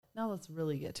Now let's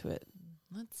really get to it.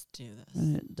 Let's do this.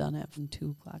 I'm done at from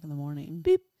 2:00 in the morning.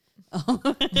 Beep.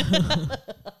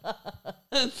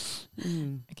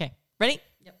 Mm. Okay. Ready?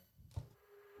 Yep.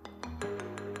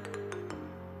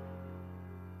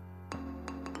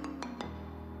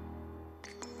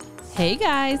 Hey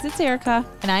guys, it's Erica.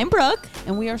 And I'm Brooke.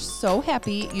 And we are so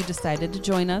happy you decided to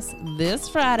join us this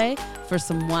Friday for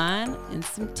some wine and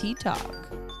some tea talk.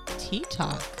 Tea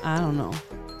talk. I don't know.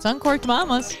 It's Uncorked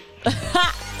Mamas.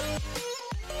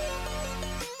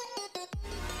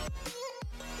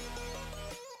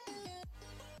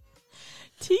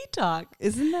 Tea talk.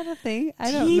 Isn't that a thing?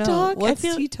 I don't Tea know. talk? What's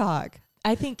tea talk?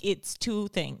 I think it's two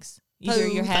things. Either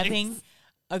you're having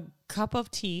a cup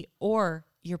of tea or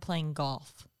you're playing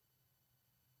golf.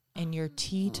 And you're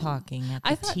tea talking at the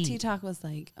I thought tea. tea talk was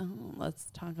like, oh, let's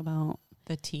talk about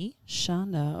The tea?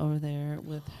 Shonda over there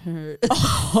with her.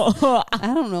 Oh. I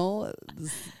don't know.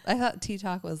 I thought tea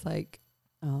talk was like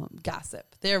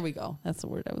gossip. There we go. That's the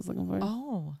word I was looking for.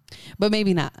 Oh. But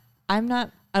maybe not. I'm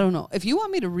not. I don't know. If you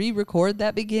want me to re-record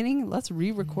that beginning, let's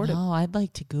re-record No, I'd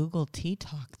like to Google tea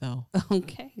talk, though. it.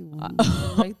 Okay. Well,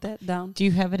 write that down. Do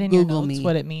you have it in Google your notes me.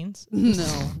 what it means?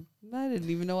 No. I didn't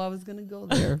even know I was going to go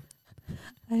there.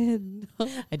 I had no.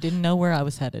 I didn't know where I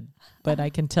was headed, but I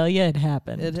can tell you it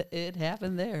happened. It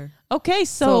happened there. Okay,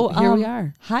 so here we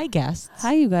are. Hi, guests.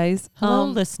 Hi, you guys. Hello,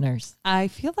 listeners. I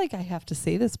feel like I have to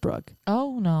say this, Brooke.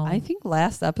 Oh, no. I think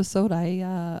last episode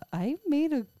I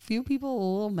made a few people a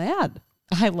little mad.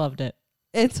 I loved it.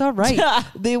 It's all right.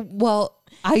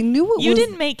 I knew it was. You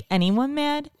didn't make anyone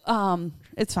mad?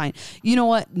 It's fine. You know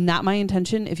what? Not my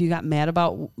intention. If you got mad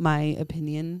about my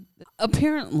opinion,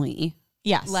 apparently,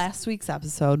 Yes. last week's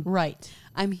episode, Right.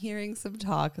 I'm hearing some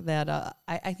talk that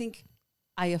I think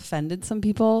I offended some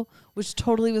people, which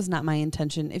totally was not my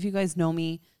intention. If you guys know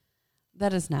me,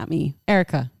 that is not me.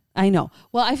 Erica. I know.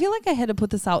 Well, I feel like I had to put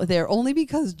this out there only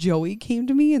because Joey came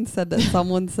to me and said that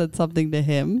someone said something to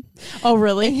him. Oh,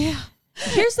 really? Yeah.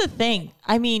 Here's the thing.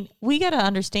 I mean, we got to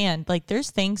understand, like,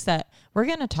 there's things that we're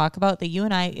going to talk about that you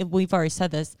and I, we've already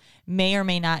said this, may or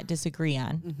may not disagree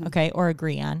on, okay, or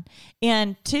agree on.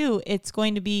 And two, it's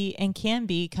going to be and can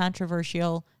be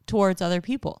controversial towards other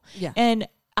people. Yeah. And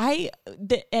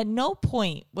at no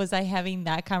point was I having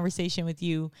that conversation with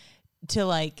you to,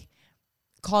 like,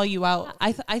 call you out.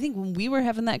 I think when we were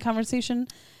having that conversation,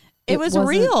 It was wasn't-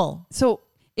 real. So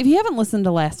if you haven't listened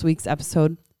to last week's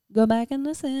episode, go back and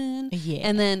listen. Yeah.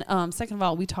 And then second of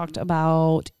all, we talked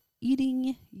about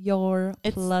eating your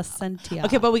placenta.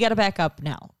 Okay, but we got to back up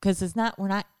now because we're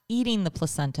not eating the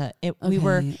placenta. We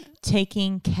were Okay.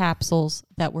 taking capsules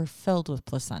that were filled with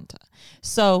placenta.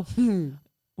 So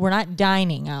we're not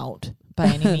dining out by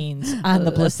any means on the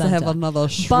Let's placenta. have another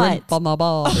shrimp on my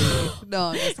body. No,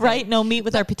 I'm just Right? No meat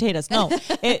with our potatoes. No.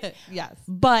 yes.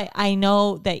 But I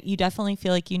know that you definitely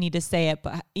feel like you need to say it.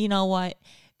 But you know what?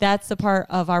 That's the part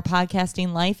of our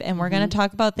podcasting life. And we're going to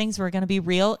talk about things. We're going to be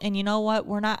real. And you know what?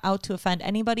 We're not out to offend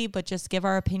anybody, but just give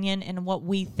our opinion and what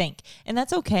we think. And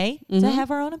that's okay to have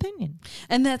our own opinion.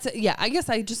 And that's, yeah, I guess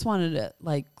I just wanted to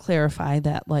like clarify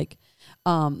that like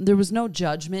there was no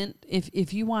judgment.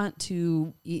 If you want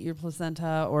to eat your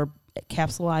placenta or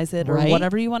capsulize it or Right.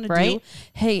 whatever you want to do, Right.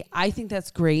 hey, I think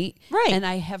that's great. Right. And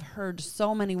I have heard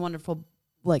so many wonderful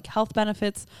like health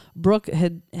benefits. Brooke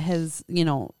has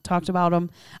talked about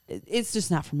them. It's just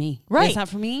not for me. Right. It's not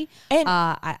for me. And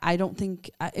I don't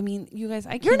think. I mean, you guys.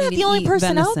 I You're can't not even the only eat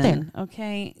person out venison,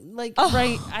 okay, like Oh.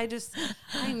 right.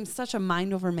 I'm such a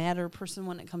mind over matter person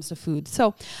when it comes to food.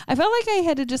 So I felt like I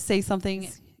had to just say something.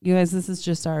 You guys, this is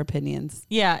just our opinions.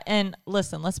 yeah. And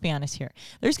listen, let's be honest here.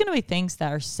 There's going to be things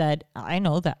that are said. I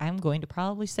know that I'm going to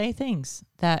probably say things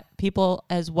that people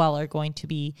as well are going to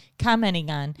be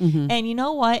commenting on. And you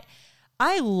know what?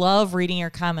 I love reading your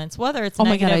comments, whether it's Oh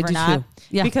my God, negative I or do not, too.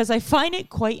 Yeah. because I find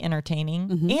it quite entertaining.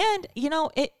 And,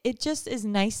 it just is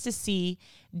nice to see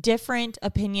different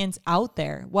opinions out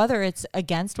there, whether it's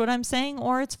against what I'm saying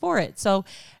or it's for it. So,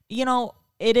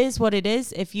 it is what it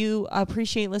is. If you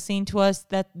appreciate listening to us,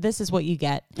 this is what you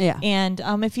get. Yeah. And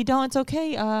if you don't, it's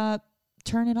okay.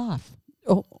 Turn it off.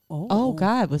 Oh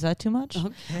God, was that too much?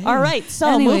 Okay. All right. So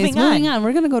Anyways, moving on.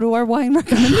 We're gonna go to our wine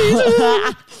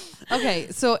recommendation. Okay,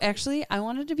 so actually, I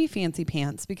wanted to be fancy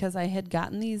pants because I had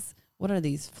gotten these. What are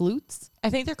these flutes? I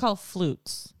think they're called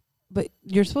flutes. But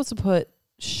you're supposed to put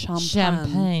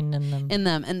champagne In them. in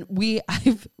them, and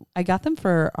I got them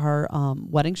for our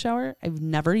wedding shower. I've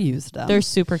never used them. They're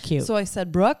super cute. So I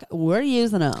said, Brooke, we're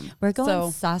using them. We're going So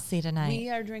saucy tonight. we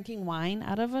are drinking wine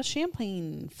out of a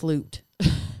champagne flute.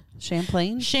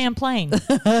 Champlain? Champlain.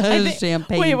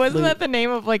 Champagne. Wait, wasn't flute. that the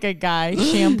name of like a guy?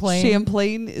 Champlain.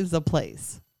 Champlain is a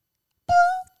place.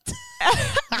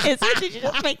 Is it? Did you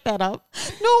just make that up?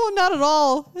 No, not at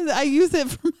all. I use it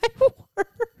for my work.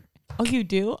 Oh, you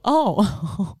do?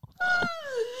 Oh.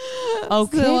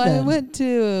 Okay, So I then. went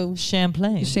to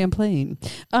Champlain.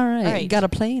 All right. All right. Got a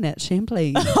plane at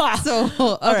Champlain. So,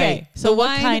 all right. Okay, so The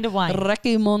what kind of wine?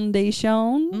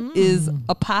 Recommendation is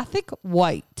Apothic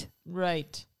White.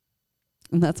 Right.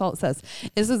 And that's all it says.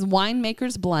 It says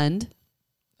Winemaker's Blend.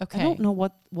 Okay. I don't know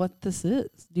what this is.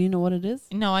 Do you know what it is?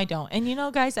 No, I don't.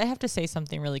 And guys, I have to say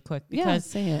something really quick because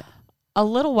say it. a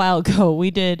little while ago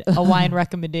we did a wine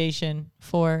recommendation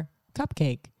for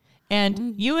Cupcake.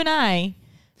 And you and I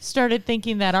started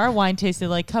thinking that our wine tasted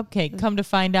like Cupcake. Come to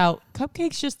find out,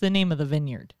 Cupcake's just the name of the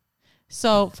vineyard.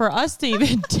 So for us to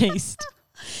even taste,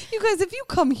 You guys, if you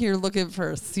come here looking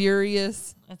for a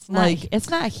serious, it's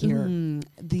not here.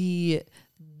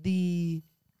 The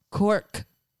cork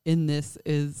in this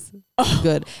is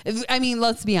good. I mean,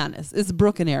 let's be honest. It's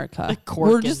Brooke and Erica. The cork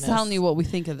We're in just this. telling you what we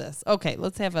think of this. Okay,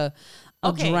 let's have a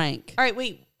drink. All right,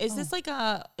 wait. Is this like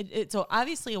so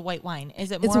obviously a white wine?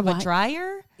 Is it It's more of a wine.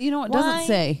 drier? You know, it wine? doesn't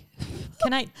say.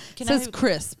 It It says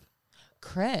crisp.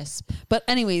 crisp. But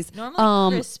anyways,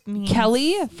 Normally crisp means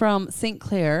Kelly from St.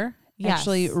 Clair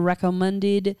actually Yes.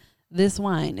 recommended this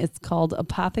wine. It's called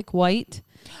Apothic White.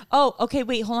 Oh, okay.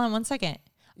 Wait, hold on one second.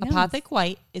 Yes. Apothic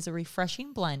White is a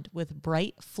refreshing blend with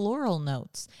bright floral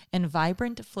notes and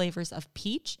vibrant flavors of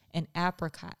peach and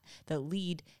apricot that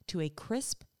lead to a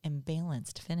crisp and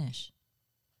balanced finish.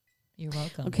 You're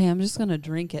welcome. Okay, I'm just gonna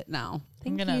drink it now.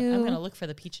 I'm Thank you. gonna look for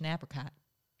the peach and apricot.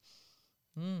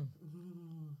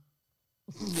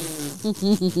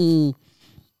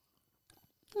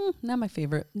 Not my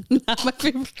favorite. Not my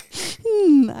favorite.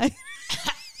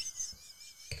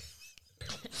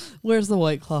 Where's the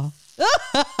White Claw?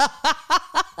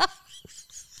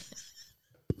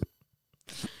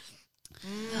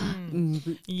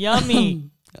 Yummy.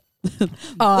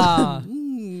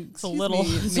 It's a little-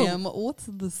 ma'am. What's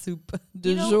the soup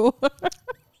du jour?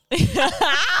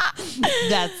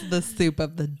 That's the soup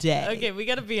of the day. Okay, we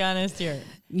gotta be honest here.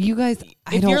 You guys,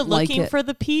 I If don't you're like looking it. for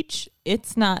the peach,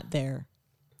 it's not there.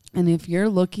 And if you're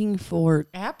looking for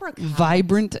Apricot.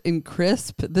 vibrant and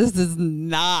crisp, this is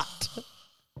not.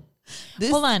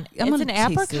 This, Hold on. I'm Is gonna an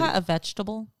taste apricot it. a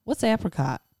vegetable? What's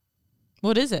apricot?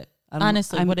 What is it? I don't-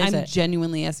 Honestly, what is I'm it?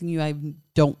 genuinely asking you. I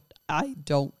don't I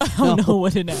don't know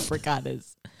what an apricot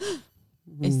is.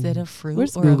 Is it a fruit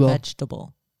Where's or Google? a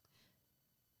vegetable?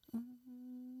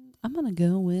 I'm gonna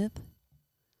go with.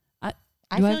 I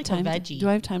Do feel have like time a to- veggie. do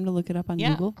I have time to look it up on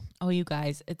Yeah. Google? Oh, you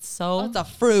guys, it's so. It's a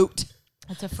fruit.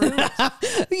 It's a fruit.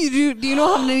 Do you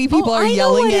know how many people are I know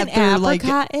yelling what at an their like?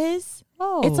 apricot is.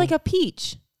 Oh, It's like a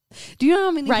peach. Do you know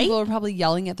how many Right? people are probably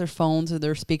yelling at their phones or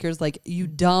their speakers like, "You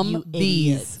dumb You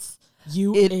bees"? idiots.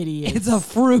 You It- idiots. It's a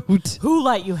fruit. Who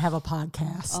let you have a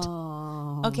podcast?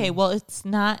 Oh. Okay, well, it's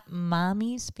not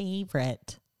mommy's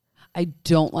favorite. I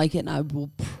don't like it, and I will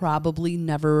probably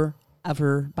never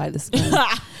ever buy this again.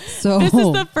 So This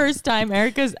is the first time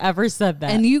Erica's ever said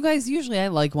that. and you guys usually I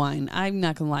like wine. I'm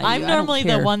not gonna lie to I'm you. I don't normally the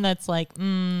care. one that's like,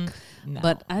 no.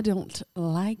 But I don't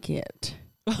like it.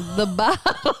 The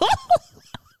bottle.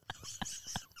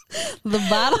 The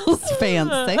bottle's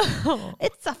fancy.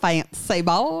 It's a fancy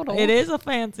bottle. It is a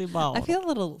fancy ball. I feel a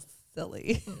little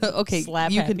silly. Okay,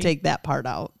 Slap you happy. can take that part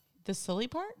out. The silly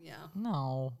part? Yeah.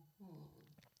 No.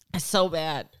 It's so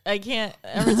bad. I can't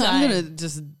every time. I'm gonna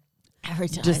just every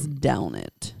time. down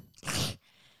it.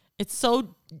 It's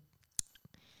so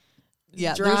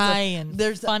Yeah, dry and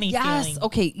funny yes, feeling.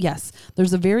 okay, yes.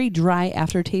 There's a very dry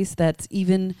aftertaste that's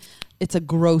even. It's a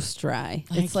gross dry.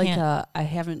 I It's like can't- I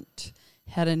haven't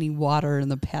had any water in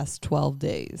the past 12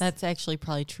 days. That's actually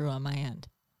probably true on my end.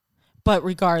 But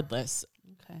regardless,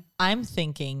 okay. I'm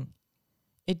thinking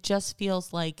it just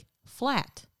feels like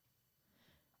flat.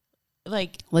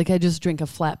 Like, Like I just drink a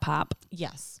flat pop.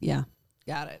 yes. Yeah,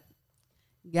 got it.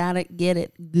 Got it. Get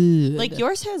it. Good. Like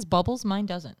yours has bubbles, mine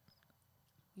doesn't.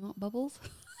 You want bubbles?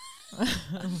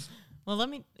 Well, let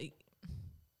me.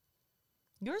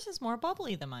 Yours is more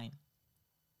bubbly than mine.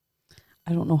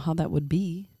 I don't know how that would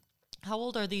be. How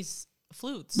old are these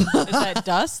flutes? Is that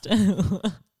dust?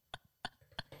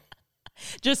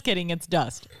 Just kidding, it's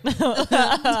dust.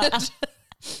 A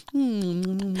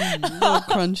little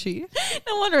crunchy.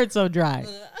 No wonder it's so dry.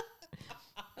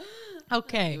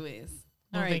 Okay. Anyways.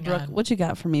 All right, Moving Brooke, on. what you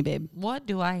got for me, babe? What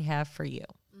do I have for you?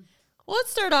 Well,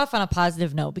 let's start off on a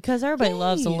positive note because everybody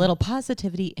loves a Yay. little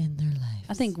positivity in their life.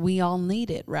 I think we all need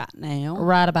it right now.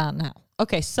 Right about now.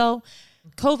 Okay, so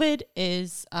COVID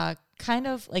is kind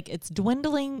of like it's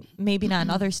dwindling, maybe not in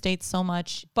other states so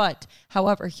much, but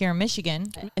however, here in Michigan,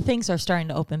 things are starting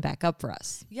to open back up for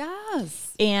us.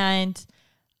 Yes. And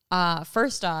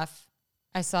First off,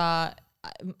 I saw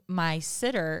my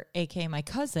sitter, aka my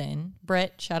cousin,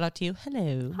 Britt, shout out to you.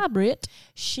 Hello. Hi, Britt.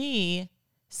 She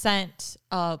sent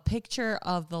a picture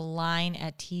of the line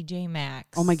at TJ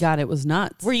Maxx. Oh my God, it was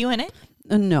nuts. Were you in it?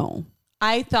 No.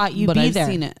 I thought you'd but be I've there.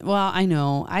 seen it. Well, I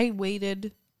know. I waited.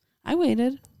 Good I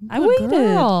waited.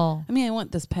 girl. I mean, I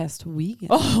went this past weekend.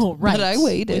 Oh, right. But I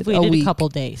waited. We waited week. a couple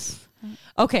days.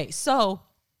 Okay, so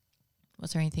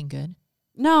was there anything good?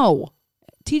 No.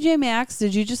 TJ Maxx,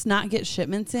 did you just not get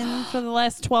shipments in for the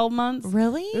last 12 months?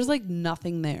 Really? There's like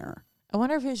nothing there. I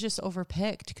wonder if it was just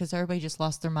overpicked because everybody just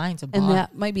lost their minds and And bought.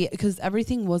 that might be it because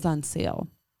everything was on sale.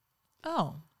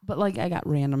 Oh. But like I got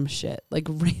random shit. Like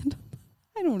random.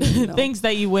 I don't even know. Things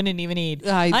that you wouldn't even need.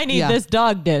 I need yeah. this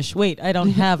dog dish. Wait, I don't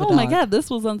have a dog. Oh my God, this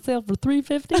was on sale for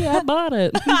 $3.50. I bought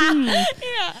it.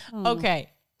 Yeah. Oh. Okay.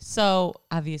 So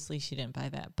obviously she didn't buy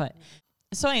that. But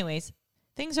so anyways,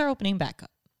 things are opening back up.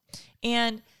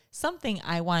 And something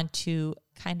I want to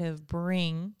kind of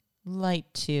bring light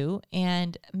to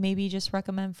and maybe just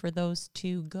recommend for those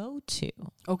to go to.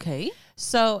 Okay.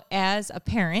 So as a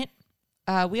parent,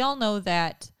 we all know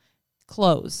that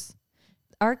clothes,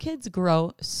 our kids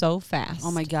grow so fast.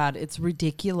 Oh my God, it's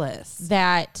ridiculous.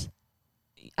 That,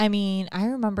 I mean, I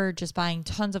remember just buying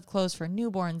tons of clothes for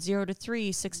newborn, 0 to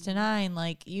 3, 6 to 9,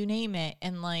 like you name it.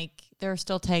 And like, there are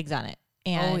still tags on it.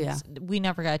 And we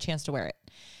never got a chance to wear it.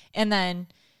 And then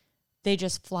they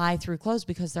just fly through clothes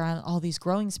because they're on all these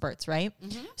growing spurts, right?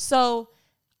 Mm-hmm. So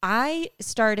I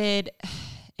started,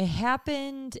 it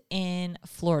happened in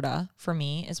Florida for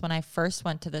me is when I first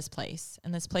went to this place.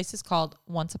 And this place is called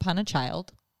Once Upon a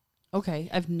Child. Okay.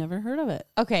 I've never heard of it.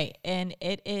 Okay. And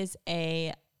it is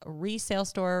a resale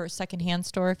store, secondhand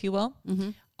store, if you will. Mm-hmm.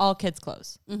 All kids'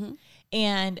 clothes. Mm-hmm.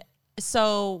 And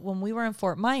so when we were in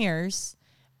Fort Myers,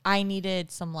 I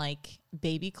needed some like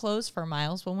baby clothes for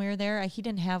Miles when we were there. He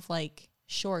didn't have like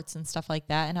shorts and stuff like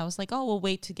that. And I was like, oh, we'll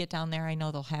wait to get down there. I know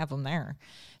they'll have them there.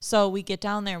 So we get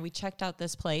down there. We checked out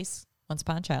this place, Once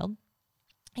Upon a Child.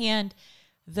 And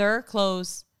their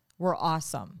clothes were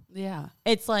awesome. Yeah.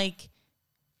 It's like,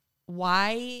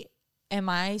 why am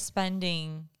I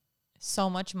spending so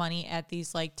much money at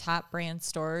these like top brand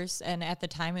stores? And at the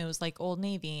time it was like Old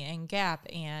Navy and Gap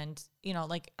and, you know,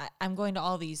 like I'm going to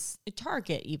all these,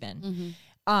 Target even.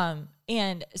 Mm-hmm.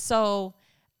 And so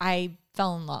I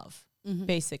fell in love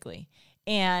basically.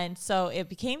 And so it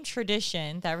became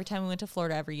tradition that every time we went to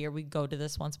Florida every year, we'd go to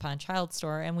this Once Upon a Child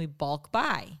store and we bulk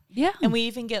buy. Yeah. And we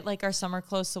even get like our summer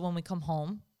clothes. So when we come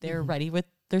home, they're ready with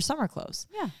their summer clothes.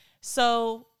 Yeah.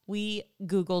 So we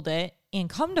Googled it and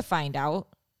come to find out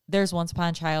there's Once Upon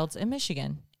a Child's in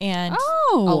Michigan and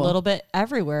a little bit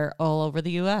everywhere all over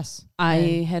the U.S.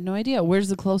 I had no idea. Where's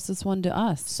the closest one to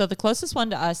us? So the closest one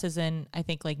to us is in, I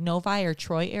think, like Novi or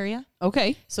Troy area.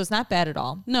 Okay. So it's not bad at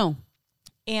all. No.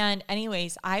 And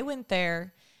anyways, I went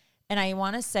there and I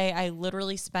want to say I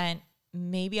literally spent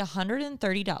maybe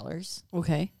 $130.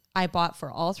 Okay. I bought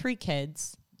for all 3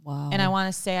 kids. Wow. And I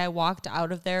want to say I walked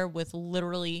out of there with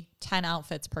literally 10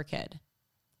 outfits per kid.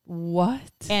 What?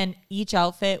 And each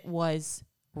outfit was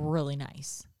really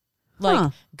nice.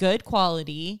 Like good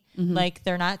quality. Mm-hmm. Like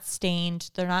they're not stained.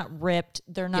 They're not ripped.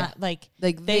 They're not like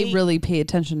they really pay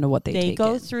attention to what they take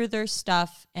go in. through their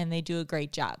stuff and they do a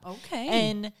great job. Okay.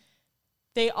 And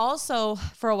they also,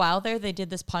 for a while there, they did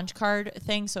this punch card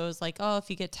thing. So it was like, oh, if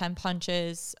you get 10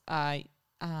 punches,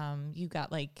 you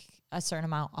got like a certain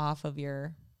amount off of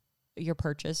your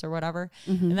purchase or whatever.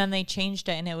 Mm-hmm. And then they changed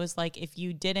it and it was like if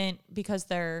you didn't, because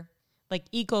they're like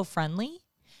eco-friendly.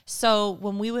 So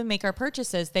when we would make our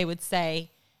purchases, they would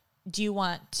say, do you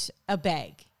want a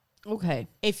bag? Okay.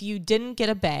 If you didn't get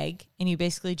a bag and you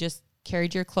basically just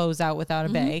carried your clothes out without a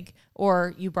bag,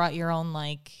 or you brought your own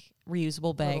like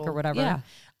reusable bag or whatever,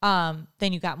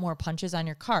 then you got more punches on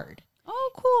your card.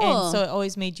 Oh, cool. And so it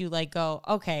always made you like go,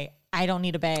 okay, I don't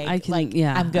need a bag. I can, like,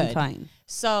 yeah, I'm good. I'm fine.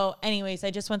 So anyways,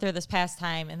 I just went through this past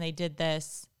time and they did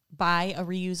this, buy a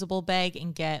reusable bag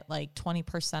and get like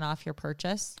 20% off your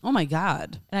purchase. Oh my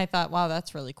God. And I thought, wow,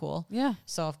 that's really cool. Yeah.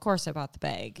 So of course I bought the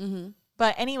bag. Mm-hmm.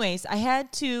 But anyways, I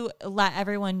had to let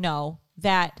everyone know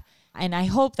that, and I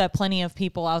hope that plenty of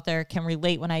people out there can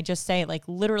relate when I just say, like,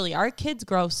 literally our kids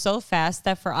grow so fast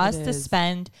that for us to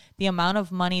spend the amount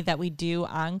of money that we do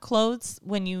on clothes,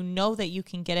 when you know that you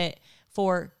can get it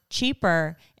for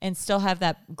cheaper and still have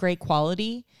that great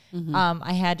quality,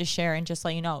 I had to share and just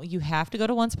let you know, you have to go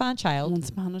to Once Upon a Child. Once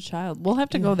Upon a Child. We'll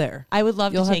have to go there. I would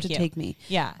love You'll to take have to you. take me.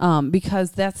 Yeah.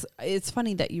 Because it's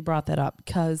funny that you brought that up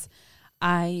because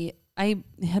I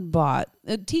had bought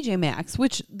a TJ Maxx,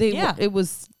 which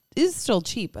is still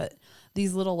cheap, but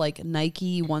these little like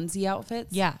Nike onesie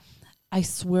outfits. Yeah. I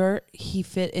swear he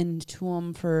fit into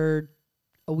them for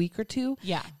a week or two.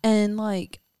 Yeah. And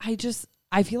like,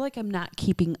 I feel like I'm not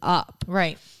keeping up.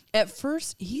 Right. At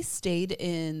first, he stayed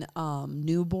in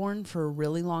newborn for a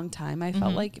really long time. I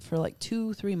felt like for like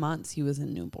 2-3 months, he was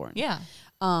in newborn. Yeah.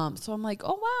 So I'm like,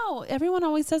 oh, wow. Everyone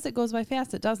always says it goes by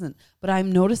fast. It doesn't. But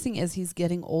I'm noticing as he's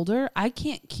getting older, I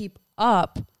can't keep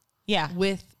up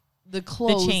with the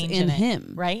clothes change in it,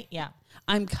 him. Right? Yeah.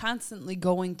 I'm constantly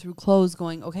going through clothes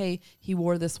going, okay, he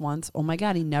wore this once. Oh my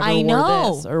God, he never I wore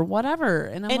know. this or whatever.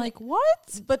 And I'm like,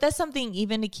 what? But that's something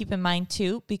even to keep in mind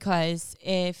too, because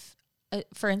if,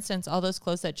 for instance, all those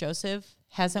clothes that Joseph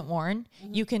hasn't worn,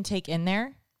 you can take in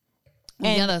there.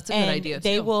 Yeah, that's a good idea.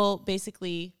 They too. will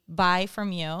basically buy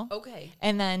from you. Okay.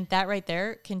 And then that right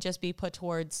there can just be put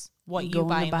towards what you Going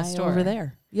buy to in the store over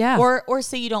there. Yeah. Or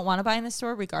say you don't want to buy in the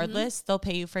store, regardless, they'll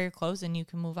pay you for your clothes and you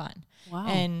can move on. Wow.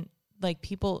 And like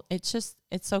people, it's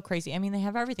so crazy. I mean, they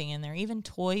have everything in there, even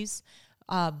toys,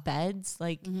 beds,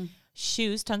 like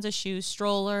shoes, tons of shoes,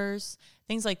 strollers,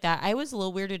 things like that. I was a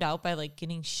little weirded out by like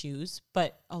getting shoes,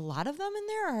 but a lot of them in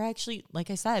there are actually, like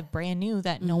I said, brand new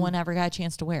that no one ever got a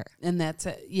chance to wear. And that's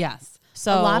it. Yes.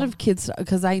 So a lot of kids,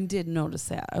 because I did notice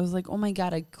that. I was like, oh my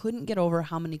God, I couldn't get over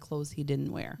how many clothes he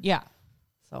didn't wear. Yeah.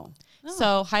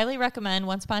 So highly recommend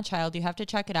Once Upon a Child. You have to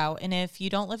check it out. And if you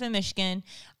don't live in Michigan,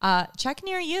 check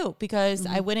near you, because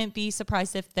I wouldn't be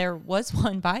surprised if there was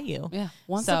one by you. yeah,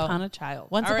 Once Upon a Child.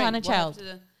 Once All Upon right, a Child.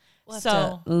 We'll have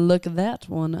So to look that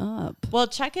one up. well,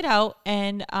 check it out.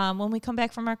 And when we come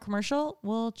back from our commercial,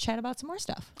 we'll chat about some more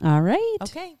stuff. All right.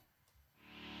 Okay.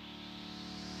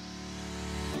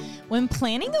 When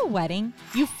planning a wedding,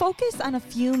 you focus on a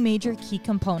few major key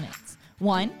components.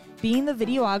 One, being the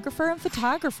videographer and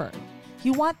photographer.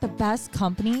 You want the best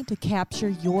company to capture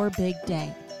your big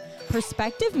day.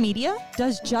 Perspective Media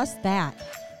does just that.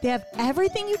 They have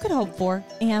everything you could hope for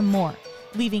and more,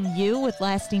 leaving you with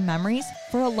lasting memories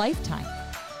for a lifetime.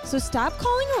 So stop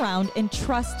calling around and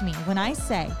trust me when I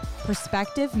say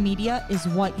Perspective Media is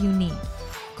what you need.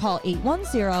 Call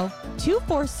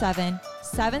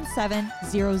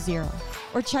 810-247-7700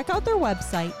 or check out their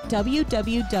website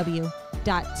www.ti-v.com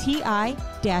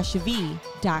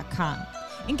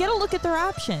and get a look at their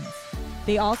options.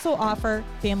 They also offer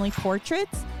family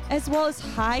portraits as well as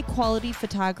high quality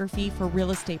photography for real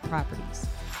estate properties.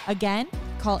 Again,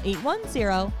 call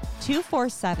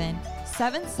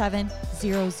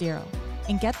 810-247-7700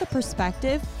 and get the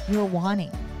perspective you're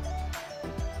wanting.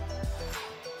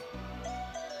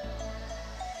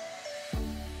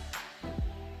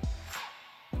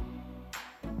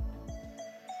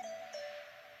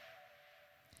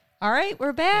 All right,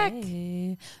 we're back.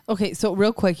 Hey. Okay, so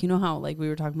real quick, you know how like we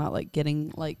were talking about like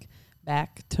getting like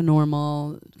back to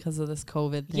normal because of this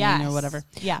COVID thing or whatever.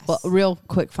 Yes. Well, real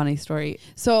quick funny story.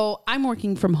 So I'm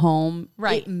working from home.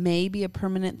 Right. It may be a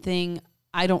permanent thing.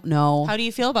 I don't know. How do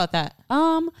you feel about that?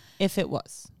 If it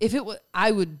was. If it was, I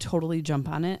would totally jump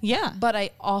on it. Yeah. But I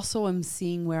also am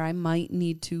seeing where I might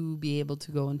need to be able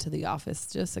to go into the office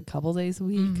just a couple days a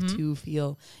week to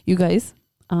feel. You guys,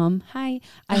 hi.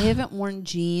 I haven't worn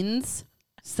jeans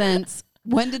since,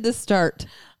 when did this start?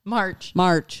 March.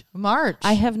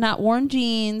 I have not worn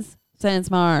jeans since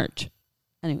March.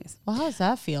 Anyways. Well, how does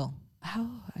that feel?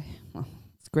 Well,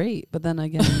 it's great. But then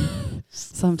again,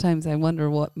 sometimes I wonder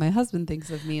what my husband thinks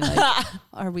of me. Like,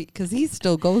 are we, because he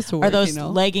still goes to work. Are those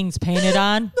leggings painted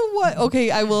on? The one,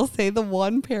 okay, I will say the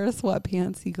one pair of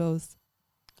sweatpants, he goes,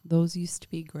 those used to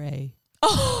be gray.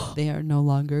 Oh. They are no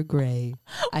longer gray.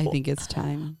 I think it's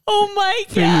time Oh my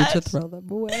for you to throw them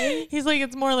away. He's like,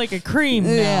 it's more like a cream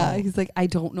now. Yeah, he's like, I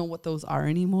don't know what those are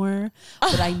anymore,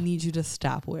 but I need you to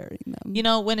stop wearing them. You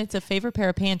know, when it's a favorite pair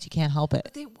of pants, you can't help it.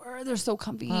 But they're so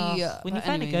comfy. When you But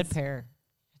find a anyways, good pair,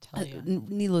 I tell you.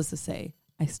 Needless to say,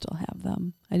 I still have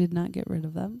them. I did not get rid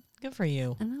of them. Good for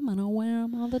you. And I'm going to wear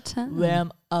them all the time. Wear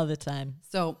them all the time.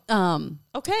 So,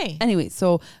 okay. Anyway,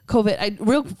 so COVID,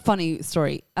 real funny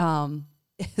story.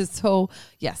 So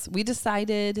yes, we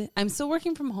decided, I'm still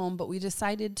working from home, but we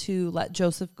decided to let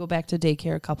Joseph go back to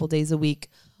daycare a couple days a week.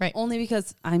 Right. Only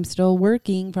because I'm still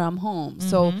working from home.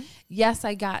 So yes,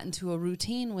 I got into a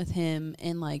routine with him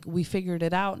and like we figured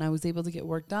it out and I was able to get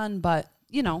work done. But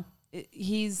you know,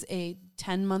 he's a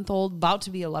 10-month-old, about to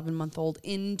be 11-month-old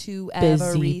into Busy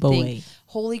everything. boy.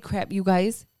 Holy crap, you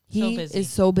guys. He is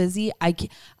so busy. I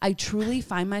truly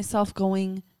find myself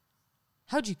going,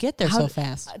 how'd you get there so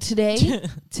fast?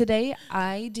 Today,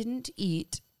 I didn't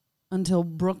eat until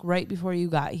Brooke right before you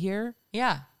got here.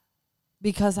 Yeah.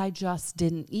 Because I just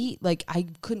didn't eat. Like I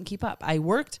couldn't keep up. I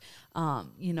worked,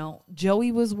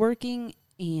 Joey was working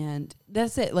And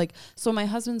that's it. Like, so my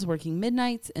husband's working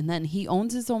midnights, and then he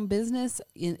owns his own business.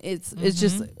 It's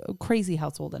just a crazy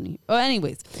household.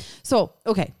 Anyways, so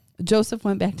okay, Joseph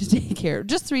went back to daycare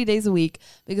just 3 days a week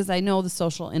because I know the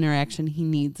social interaction, he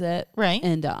needs it, Right.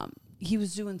 And he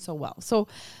was doing so well. So,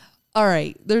 all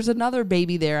right, there's another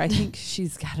baby there. I think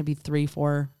she's got to be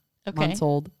 3-4 months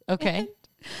old. Okay.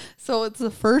 So it's the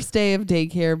first day of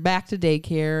daycare, back to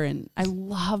daycare. And I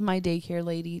love my daycare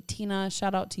lady, Tina.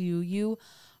 Shout out to you. You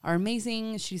are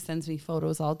amazing. She sends me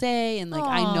photos all day. And like,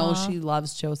 I know she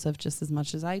loves Joseph just as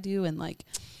much as I do. And like,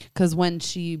 because when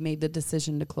she made the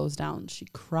decision to close down, she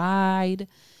cried.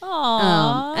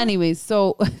 Aww. Anyways,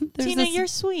 so Tina, you're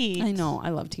sweet. I know. I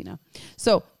love Tina.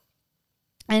 So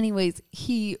anyways,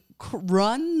 he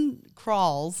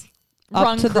crawls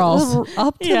up to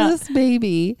this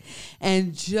baby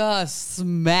and just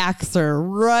smacks her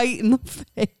right in the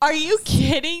face. Are you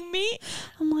kidding me?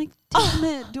 I'm like, damn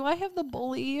it. Do I have the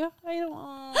bully? I don't.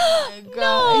 Oh my God.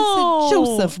 I said,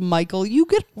 Joseph, Michael, you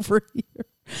get over here.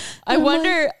 I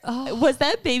wonder, was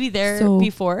that baby there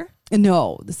before?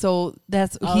 No. So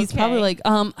he's probably like,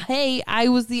 hey, I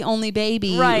was the only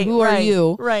baby. Right. Who are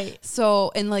you? Right.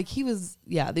 So, and like he was,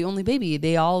 the only baby.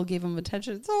 They all gave him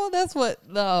attention. So that's what,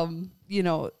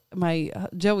 my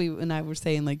Joey and I were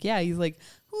saying, like, he's like,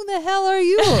 who the hell are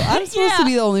you? I'm supposed to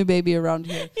be the only baby around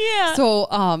here. Yeah.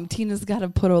 So Tina's got to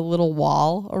put a little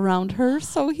wall around her,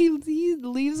 so he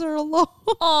leaves her alone.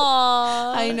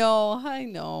 Aww. I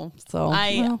know. So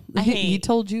he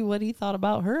told you what he thought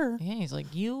about her. Yeah, he's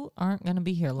like, you aren't gonna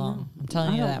be here long. I'm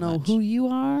telling you that much. I don't know who you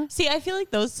are. See, I feel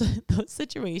like those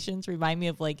situations remind me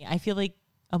of like, I feel like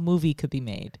a movie could be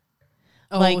made.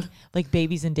 Like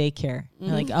babies in daycare.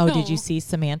 They're like, did you see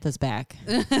Samantha's back?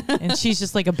 And she's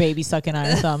just like a baby sucking on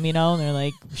her thumb, And they're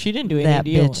like, she didn't do anything that to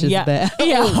you. Bitch is bad.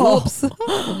 Yeah. Whoops.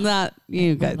 Not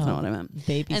you guys know what I meant.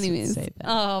 Babies. Anyways, say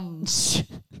that.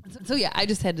 So I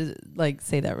just had to like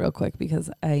say that real quick because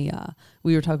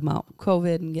we were talking about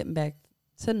COVID and getting back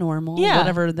to normal,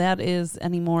 whatever that is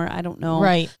anymore. I don't know.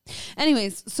 Right.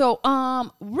 Anyways, so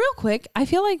real quick, I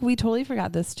feel like we totally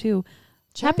forgot this too.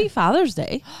 Sure. Happy Father's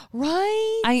Day.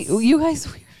 Right. You guys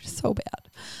were so bad.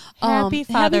 Happy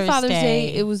Father's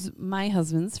Day. It was my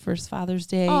husband's first Father's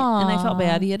Day. Aww. And I felt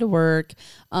bad. He had to work.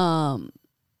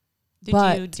 Did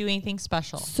you do anything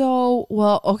special? So,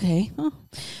 okay.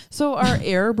 So our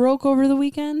air broke over the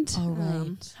weekend. All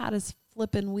right. Hottest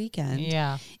flipping weekend.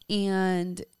 Yeah.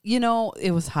 And,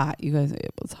 it was hot. You guys,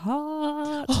 it was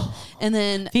hot. And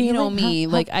then, me,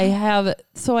 like I have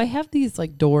these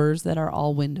like doors that are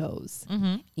all windows.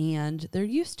 Mm-hmm. And there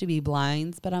used to be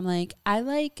blinds, but I'm like, I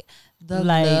like the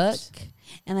light. Look.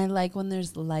 And I like when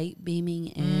there's light beaming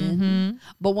in. Mm-hmm.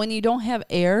 But when you don't have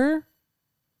air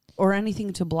or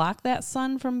anything to block that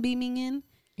sun from beaming in,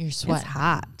 you're sweating. It's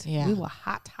hot. Yeah. We were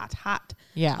hot.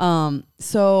 Yeah.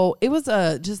 So it was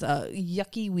just a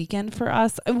yucky weekend for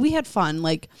us. We had fun.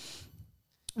 Like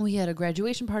we had a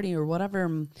graduation party or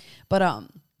whatever. But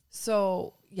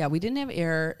we didn't have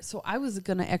air. So I was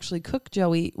gonna actually cook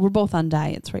Joey. We're both on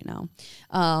diets right now.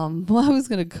 I was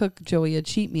gonna cook Joey a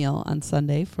cheat meal on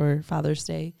Sunday for Father's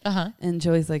Day. And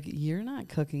Joey's like, "You're not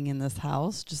cooking in this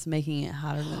house, just making it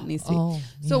hotter than it needs to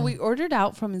be." So we ordered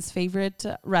out from his favorite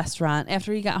restaurant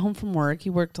after he got home from work. He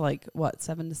worked like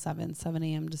 7 to 7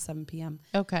 a.m. to 7 p.m.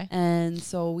 Okay. And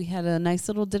so we had a nice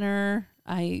little dinner.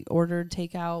 I ordered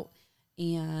takeout.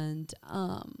 And,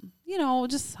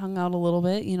 just hung out a little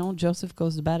bit. Joseph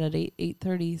goes to bed at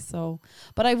 8:30. So,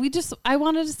 but I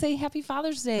wanted to say Happy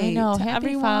Father's Day. I know. To Happy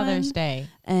everyone. Father's Day.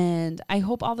 And I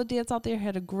hope all the dads out there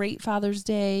had a great Father's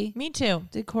Day. Me too.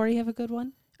 Did Corey have a good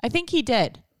one? I think he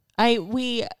did.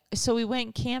 We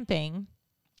went camping,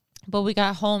 but we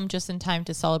got home just in time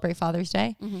to celebrate Father's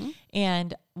Day. Mm-hmm.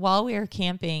 And while we were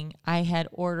camping, I had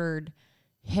ordered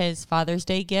his Father's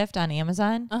Day gift on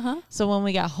Amazon. So when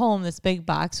we got home, this big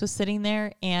box was sitting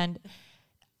there, and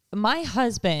my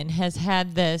husband has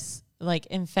had this like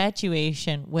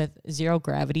infatuation with zero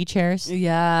gravity chairs.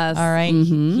 Yes. All right.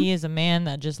 Mm-hmm. He is a man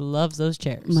that just loves those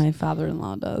chairs. My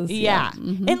father-in-law does. Yeah.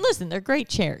 Mm-hmm. And listen, they're great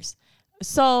chairs.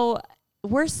 So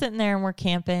we're sitting there and we're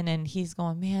camping, and he's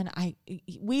going, man,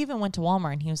 we even went to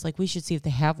Walmart, and he was like, we should see if they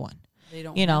have one. They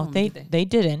don't. They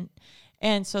didn't.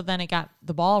 And so then it got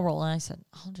the ball rolling. I said,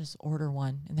 I'll just order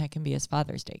one, and that can be his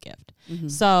Father's Day gift. Mm-hmm.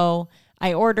 So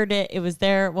I ordered it. It was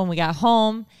there when we got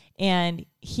home, and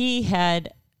he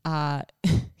had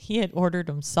ordered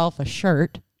himself a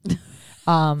shirt.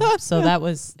 So that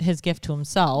was his gift to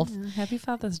himself. Yeah, Happy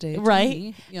Father's Day.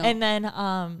 Right. And then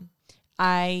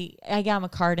I got him a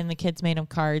card, and the kids made him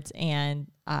cards, and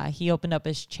he opened up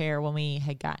his chair when we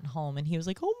had gotten home, and he was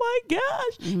like, "Oh my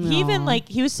gosh!" He even like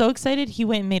he was so excited. He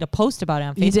went and made a post about it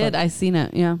on Facebook. He did. I seen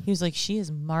it. Yeah. He was like, "She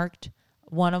has marked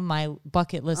one of my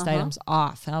bucket list items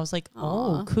off," and I was like,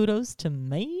 "Oh, kudos to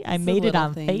me! I made it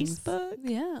on Facebook."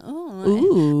 Yeah. Oh,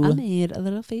 Ooh. I made a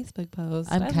little Facebook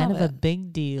post. I'm kind of love a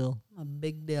big deal. a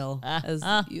big deal, as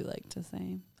you like to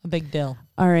say. A big deal.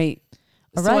 All right.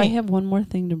 All so I right. have one more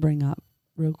thing to bring up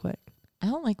real quick. I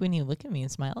don't like when you look at me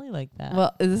and smiley like that.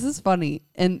 Well, this is funny.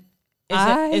 And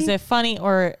is it funny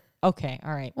or okay?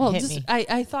 All right. Well, hit just me.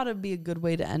 I thought it'd be a good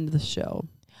way to end the show.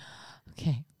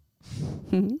 Okay.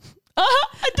 Don't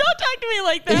talk to me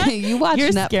like that. You watch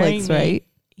You're scaring Netflix, me. right?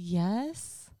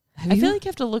 Yes. Have I you- feel like you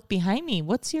have to look behind me.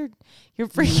 What's you're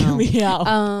freaking me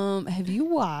out. Have you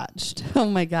watched? Oh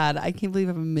my God, I can't believe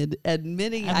I'm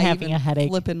admitting I'm I having even a headache.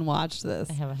 flip and watch this.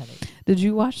 I have a headache. Did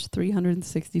you watch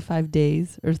 365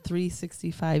 Days or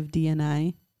 365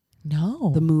 DNI?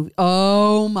 No. The movie.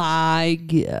 Oh my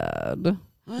God.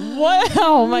 What?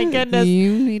 Oh my goodness.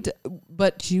 You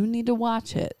need to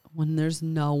watch it when there's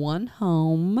no one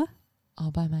home.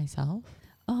 All by myself?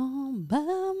 All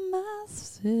by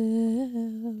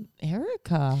myself.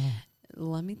 Erica.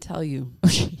 Let me tell you. Oh,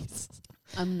 jeez.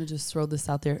 I'm going to just throw this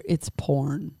out there. It's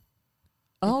porn.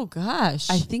 Oh gosh.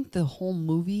 I think the whole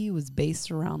movie was based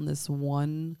around this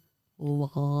one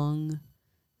long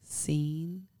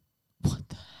scene. What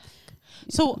the heck?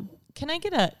 So can I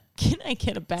get a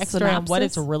backstory on what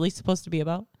it's Synopsis? really supposed to be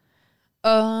about?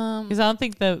 Um, Because I don't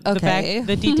think Okay.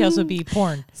 the details would be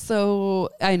porn. so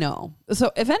I know.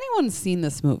 So if anyone's seen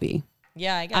this movie,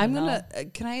 Yeah, I I'm gonna.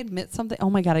 Can I admit something? Oh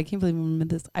my God, I can't believe I'm admit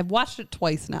this. I've watched it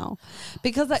twice now,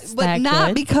 but that not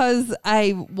good? because I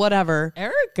whatever,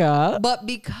 Erica. but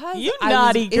because You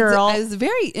naughty girl. It was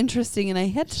very interesting, and I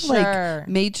had to Sure.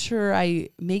 make sure I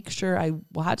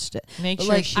watched it. Make But,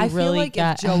 sure like, she I feel really like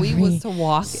got if Joey every was to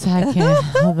walk, second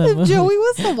of the if movie. Joey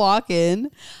was to walk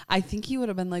in, I think he would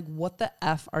have been like, "What the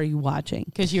f are you watching?"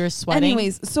 Because you were sweating.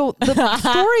 Anyways, so the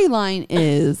storyline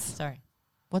is. Sorry.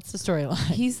 What's the storyline?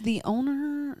 He's the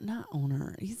owner, not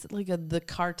owner. He's like the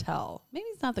cartel. Maybe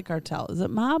he's not the cartel. Is it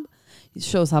mob? It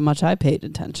shows how much I paid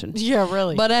attention. Yeah,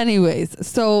 really. But anyways,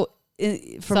 so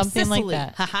from Something like Sicily,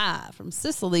 that. from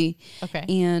Sicily, Okay.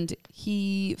 and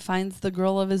he finds the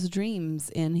girl of his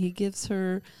dreams, and he gives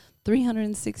her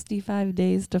 365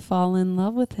 days to fall in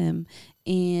love with him.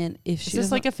 And if Is she this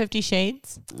doesn't- like a 50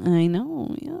 Shades? I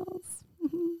know, yes.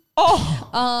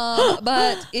 Oh.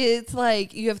 But it's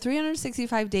like you have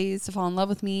 365 days to fall in love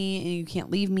with me, and you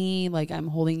can't leave me. Like I'm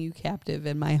holding you captive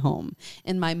in my home,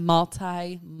 in my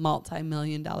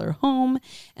multi-million-dollar home,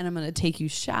 and I'm gonna take you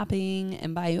shopping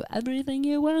and buy you everything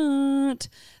you want.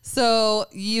 So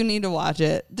you need to watch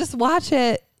it. Just watch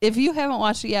it. If you haven't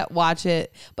watched it yet, watch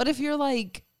it. But if you're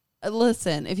like,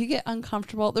 listen, if you get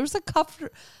uncomfortable, there was a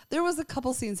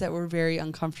couple scenes that were very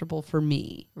uncomfortable for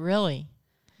me. Really?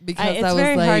 Because It's I was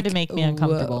very hard like, to make me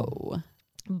uncomfortable. whoa.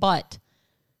 But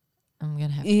I'm going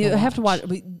to have to You go have to watch.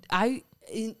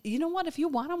 You know what? If you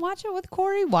want to watch it with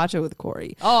Corey, watch it with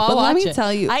Corey. Oh, I'll but let watch me it.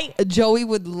 tell you, Joey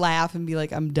would laugh and be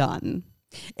like, "I'm done."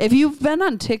 If you've been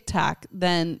on TikTok,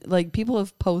 then like people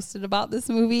have posted about this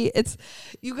movie. It's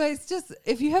you guys just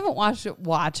if you haven't watched it,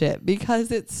 watch it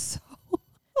because it's so.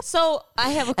 So I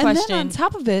have a And question. then on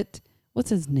top of it, what's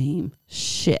his name?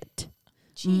 Shit.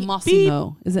 Gee,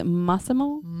 Massimo. Is it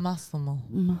Massimo? Massimo.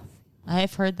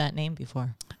 I've heard that name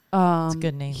before. It's a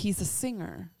good name. He's a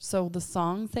singer. So the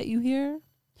songs that you hear,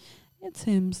 it's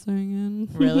him singing.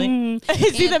 Really?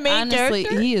 Is he And the main honestly,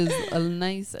 character? he is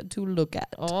nice to look at.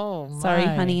 Oh, my. Sorry,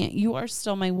 honey. You are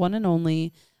still my one and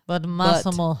only. But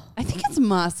Massimo. I think it's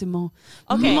Massimo.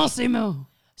 Okay. Massimo.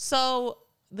 So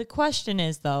the question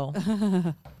is, though,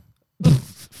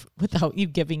 without you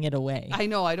giving it away. I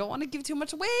know. I don't want to give too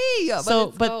much away.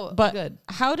 But good.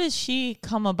 how does she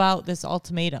come about this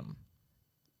ultimatum?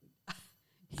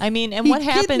 I mean, and He what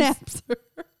happens? kidnaps her.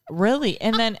 Really?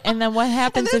 And then what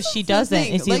happens if that's she the doesn't?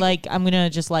 thing, Is he like, I'm gonna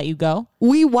just let you go?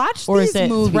 We watch Or these is it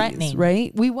movies, threatening?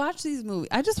 right? We watch these movies.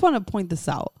 I just want to point this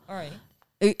out. All right.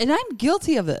 And I'm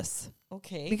guilty of this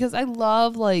Okay. because I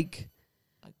love like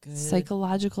Good.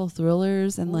 psychological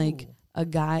thrillers and like Ooh. a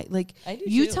guy like I do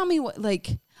you too. tell me what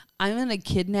like I'm gonna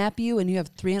kidnap you and you have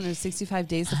 365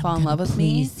 days to fall in love with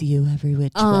me. Please you every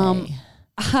which Um, way.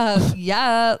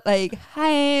 Yeah, like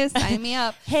hi, sign me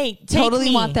up. Hey, take Totally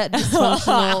me. want that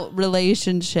dysfunctional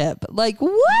relationship. Like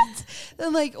what?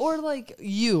 And like or like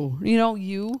you know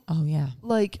you Oh yeah.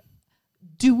 like.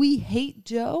 Do we hate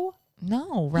Joe?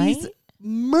 No, right? He's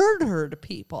murdered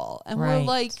people, and we're Right.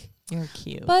 like, You're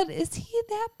cute. but is he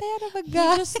that bad of a he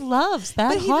guy? just loves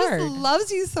that but he hard. just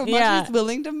loves you so much Yeah. he's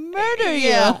willing to murder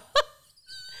Yeah. you.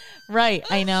 Right.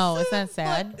 I know. Isn't that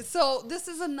sad? But, so this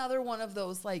is another one of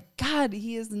those like, God,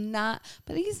 he's not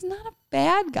a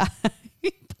bad guy.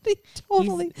 But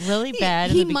He's really bad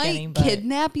in he the beginning. might But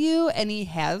kidnap you, and he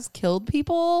has killed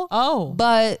people. oh,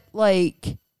 But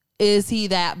like, is he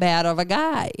that bad of a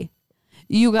guy?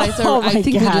 You guys are. Oh my I think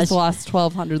we gosh. just lost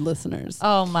 1,200 listeners.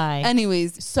 oh my.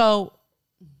 Anyways, So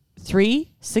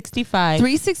 365.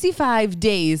 365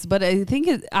 days, but I think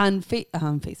it on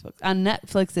Facebook, on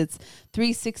Netflix, it's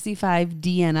 365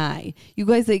 DNI. You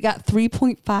guys, they got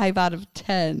 3.5 out of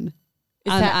 10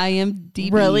 Is on that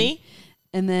IMDb. Really?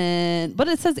 And then, but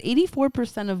it says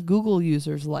 84% of Google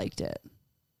users liked it.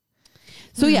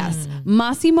 So yes,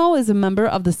 Massimo is a member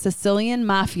of the Sicilian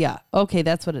Mafia. Okay,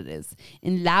 that's what it is.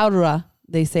 In Laura,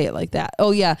 they say it like that.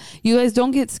 Oh yeah, you guys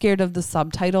don't get scared of the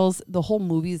subtitles. The whole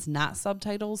movie is not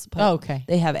subtitles, but Okay.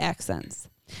 they have accents.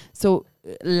 So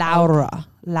Laura.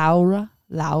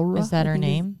 Is that her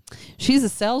name? She's a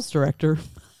sales director.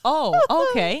 Oh,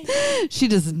 okay. She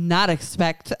does not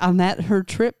expect on her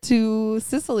trip to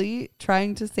Sicily,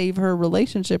 trying to save her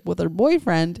relationship with her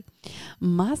boyfriend,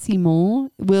 Massimo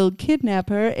will kidnap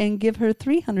her and give her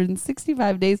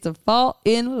 365 days to fall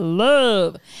in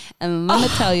love. And let me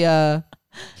tell you,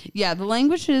 yeah, the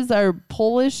languages are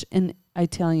Polish and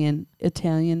Italian.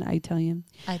 Italian.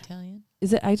 Italian?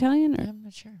 Is it Italian or? I'm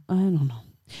not sure. I don't know.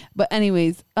 But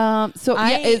anyways, it's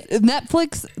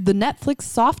Netflix, the Netflix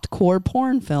softcore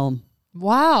porn film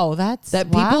Wow, that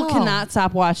people cannot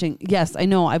stop watching. Yes, I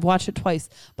know. I've watched it twice,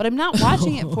 but I'm not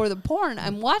watching it for the porn.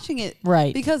 I'm watching it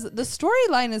Right. because the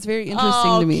storyline is very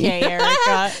interesting to me. Okay,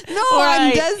 Erica. No,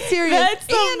 I'm dead serious. That's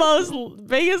the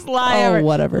biggest lie ever. Oh,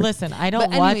 whatever. Listen, I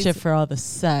don't But watch anyways, it for all the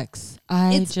sex.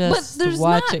 I just but there's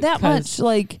watch not it that 'cause much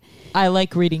like I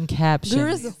like reading captions. there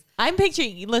is. I'm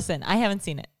picturing. Listen, I haven't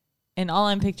seen it, and all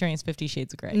I'm picturing is 50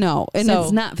 Shades of Grey. No, and So-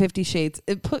 it's not 50 Shades.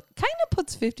 It kind of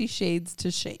puts 50 Shades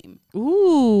to shame.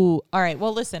 Ooh. All right.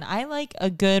 Well, listen, I like a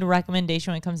good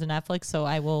recommendation when it comes to Netflix, so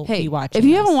I will Hey, be watching. if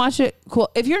you this. haven't watched it, cool.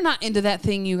 If you're not into that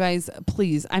thing, you guys,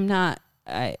 please. I'm not.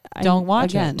 I Don't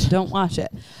watch again, it. Don't watch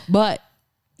it. But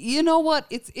you know what?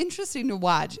 It's interesting to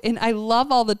watch, and I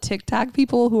love all the TikTok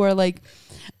people who are like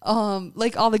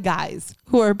all the guys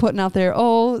who are putting out there,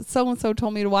 oh, so and so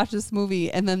told me to watch this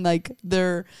movie, and then like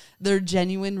their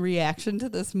genuine reaction to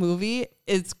this movie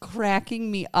is cracking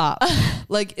me up.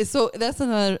 Like, so that's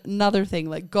another thing.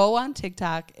 Like, go on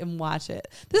TikTok and watch it.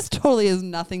 This totally has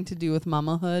nothing to do with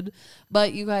mamahood,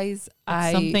 but you guys,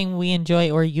 I something we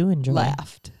enjoy or you enjoy.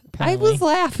 laughed. Apparently. I was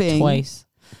laughing Twice.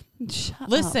 Shut up.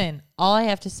 Listen, all I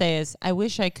have to say is I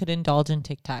wish I could indulge in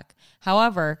TikTok.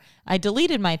 However, I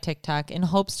deleted my TikTok in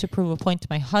hopes to prove a point to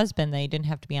my husband that he didn't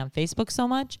have to be on Facebook so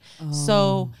much.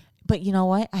 So, but you know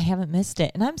what? I haven't missed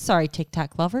it. And I'm sorry,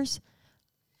 TikTok lovers.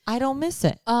 I don't miss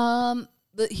it.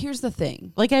 Here's the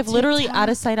thing. Like I've literally TikTok- out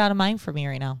of sight, out of mind for me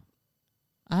right now.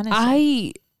 Honestly.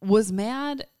 I was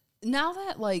mad now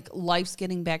that like life's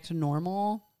getting back to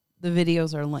normal. The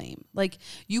videos are lame. Like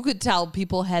you could tell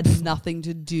people had nothing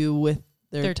to do with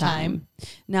their time.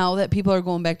 Now that people are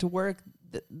going back to work,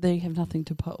 they have nothing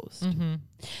to post.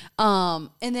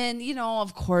 And then, you know,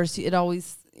 of course it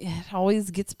always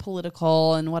gets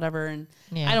political and whatever. And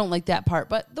Yeah. I don't like that part,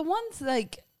 but the ones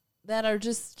like that are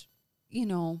just, you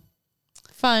know,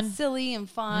 Fun. silly and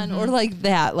fun or like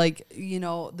that, like, you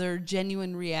know, their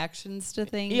genuine reactions to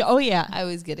things. Oh, yeah. I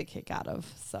always get a kick out of.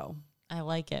 So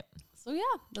like it. yeah,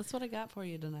 that's what I got for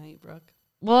you tonight, Brooke.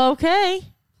 Well, okay.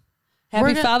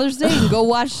 Happy Father's Day and go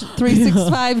watch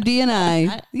 365 DNI.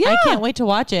 I can't wait to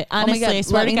watch it. Honestly, I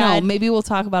swear let to me God. know. Maybe we'll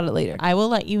talk about it later. I will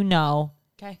let you know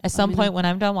Okay. at some point when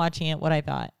I'm done watching it what I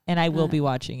thought. And I will be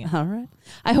watching it. All right.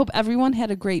 I hope everyone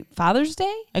had a great Father's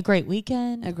Day, A great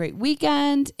weekend. a great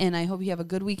weekend, and I hope you have a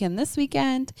good weekend this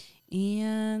weekend.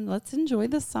 And let's enjoy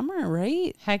the summer,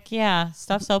 right? Heck yeah.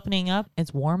 Stuff's opening up.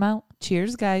 It's warm out.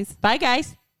 Cheers, guys. Bye,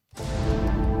 guys.